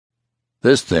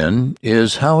This, then,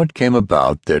 is how it came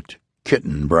about that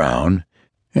Kitten Brown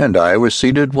and I were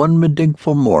seated one midday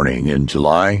morning in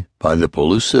July by the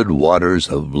pellucid waters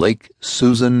of Lake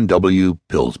Susan W.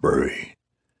 Pillsbury,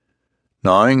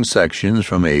 gnawing sections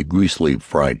from a greasily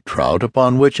fried trout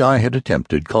upon which I had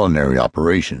attempted culinary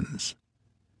operations.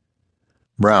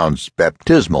 Brown's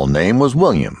baptismal name was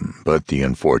William, but the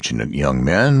unfortunate young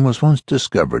man was once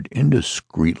discovered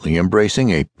indiscreetly embracing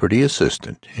a pretty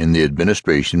assistant in the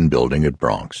administration building at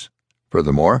Bronx.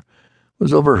 Furthermore,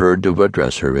 was overheard to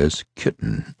address her as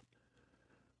Kitten.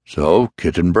 So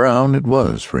Kitten Brown it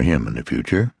was for him in the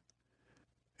future.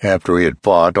 After he had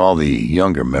fought all the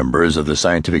younger members of the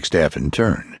scientific staff in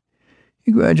turn,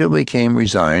 he gradually became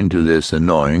resigned to this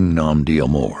annoying nom de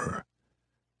amour.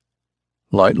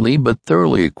 Lightly but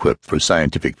thoroughly equipped for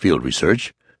scientific field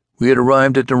research, we had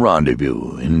arrived at the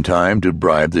rendezvous in time to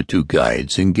bribe the two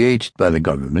guides engaged by the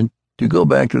government to go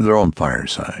back to their own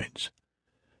firesides.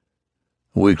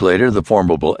 A week later, the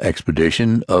formidable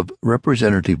expedition of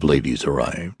representative ladies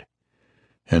arrived,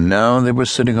 and now they were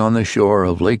sitting on the shore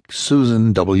of Lake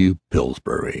Susan W.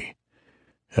 Pillsbury,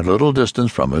 at a little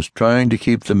distance from us, trying to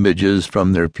keep the midges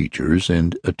from their features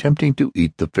and attempting to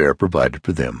eat the fare provided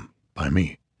for them by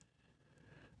me.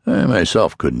 I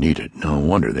myself couldn't eat it, no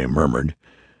wonder they murmured,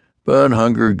 but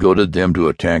hunger goaded them to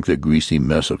attack the greasy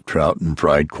mess of trout and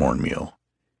fried cornmeal.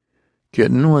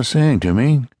 Kitten was saying to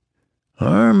me,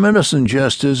 "Our medicine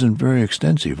chest isn't very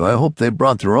extensive. I hope they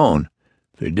brought their own.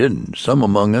 If they didn't, some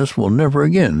among us will never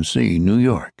again see New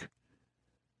York."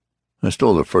 I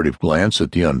stole a furtive glance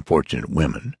at the unfortunate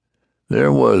women.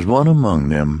 There was one among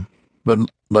them,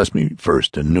 but let me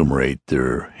first enumerate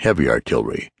their heavy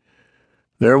artillery.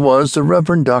 There was the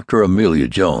Reverend Dr. Amelia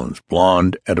Jones,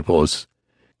 blonde, adipose,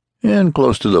 and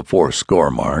close to the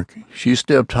 40 mark. She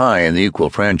stepped high in the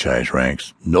equal franchise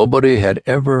ranks. Nobody had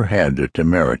ever had the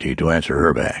temerity to answer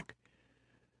her back.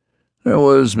 There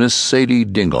was Miss Sadie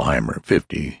Dingleheimer,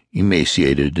 50,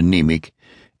 emaciated, anemic,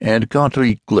 and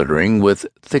gauntly glittering with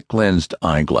thick-lensed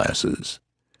eyeglasses.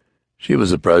 She was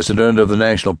the president of the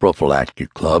National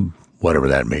Prophylactic Club, whatever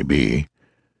that may be.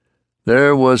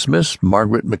 There was Miss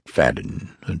Margaret McFadden,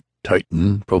 a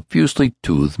Titan, profusely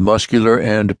toothed, muscular,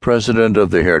 and president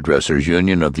of the Hairdressers'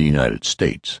 Union of the United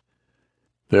States.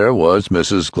 There was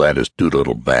Mrs. Gladys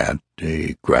Doolittle Bat,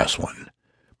 a grass one,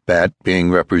 Bat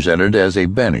being represented as a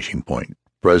vanishing point,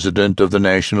 president of the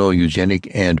National Eugenic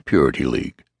and Purity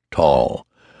League, tall,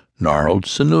 gnarled,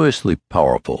 sinuously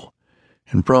powerful,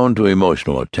 and prone to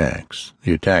emotional attacks.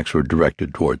 The attacks were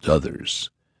directed towards others.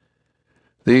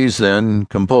 These, then,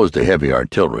 composed a heavy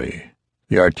artillery.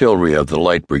 The artillery of the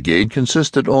Light Brigade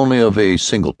consisted only of a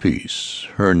single piece.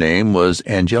 Her name was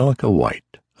Angelica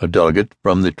White, a delegate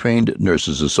from the Trained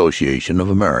Nurses Association of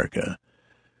America.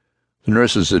 The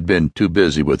nurses had been too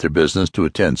busy with their business to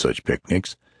attend such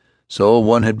picnics, so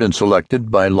one had been selected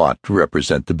by lot to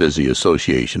represent the busy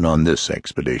association on this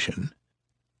expedition.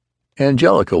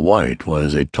 Angelica White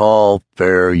was a tall,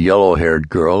 fair, yellow-haired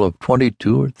girl of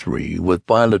 22 or 3, with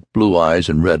violet blue eyes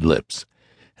and red lips,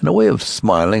 and a way of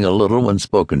smiling a little when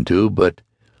spoken to, but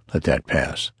let that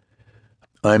pass.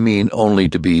 I mean only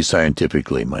to be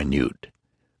scientifically minute.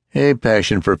 A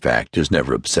passion for fact has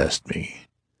never obsessed me.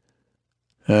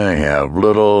 I have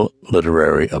little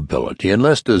literary ability, and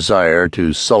less desire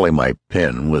to sully my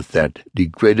pen with that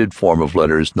degraded form of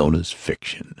letters known as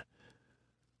fiction.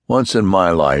 Once in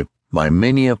my life, my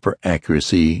mania for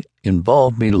accuracy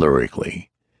involved me lyrically.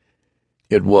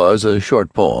 It was a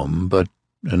short poem, but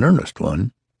an earnest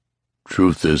one.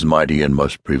 Truth is mighty and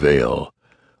must prevail,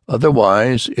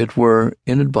 otherwise it were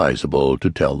inadvisable to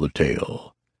tell the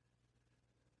tale.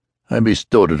 I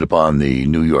bestowed it upon the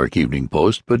New York Evening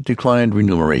Post, but declined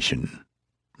remuneration.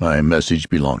 My message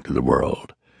belonged to the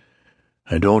world.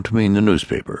 I don't mean the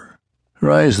newspaper. Her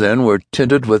eyes, then, were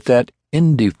tinted with that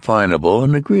indefinable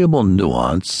and agreeable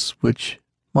nuance which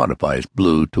modifies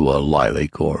blue to a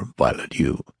lilac or violet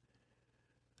hue.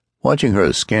 Watching her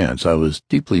askance, I was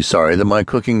deeply sorry that my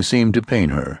cooking seemed to pain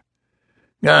her.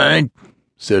 "Guide,"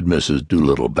 said Mrs.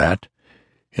 Doolittle Bat,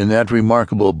 in that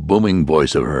remarkable booming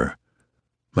voice of her.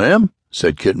 "Ma'am,"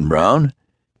 said Kitten Brown,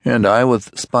 and I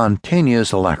with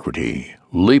spontaneous alacrity,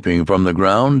 leaping from the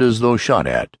ground as though shot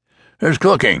at. "There's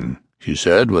cooking," she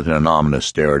said, with an ominous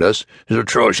stare at us. "It's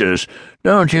atrocious.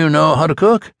 Don't you know how to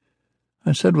cook?"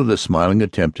 I said with a smiling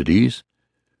attempt at ease,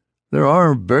 "There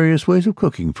are various ways of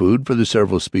cooking food for the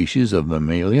several species of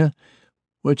mammalia,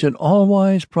 which an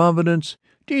all-wise Providence—"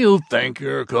 "Do you think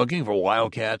you're cooking for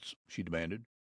wildcats?" she demanded.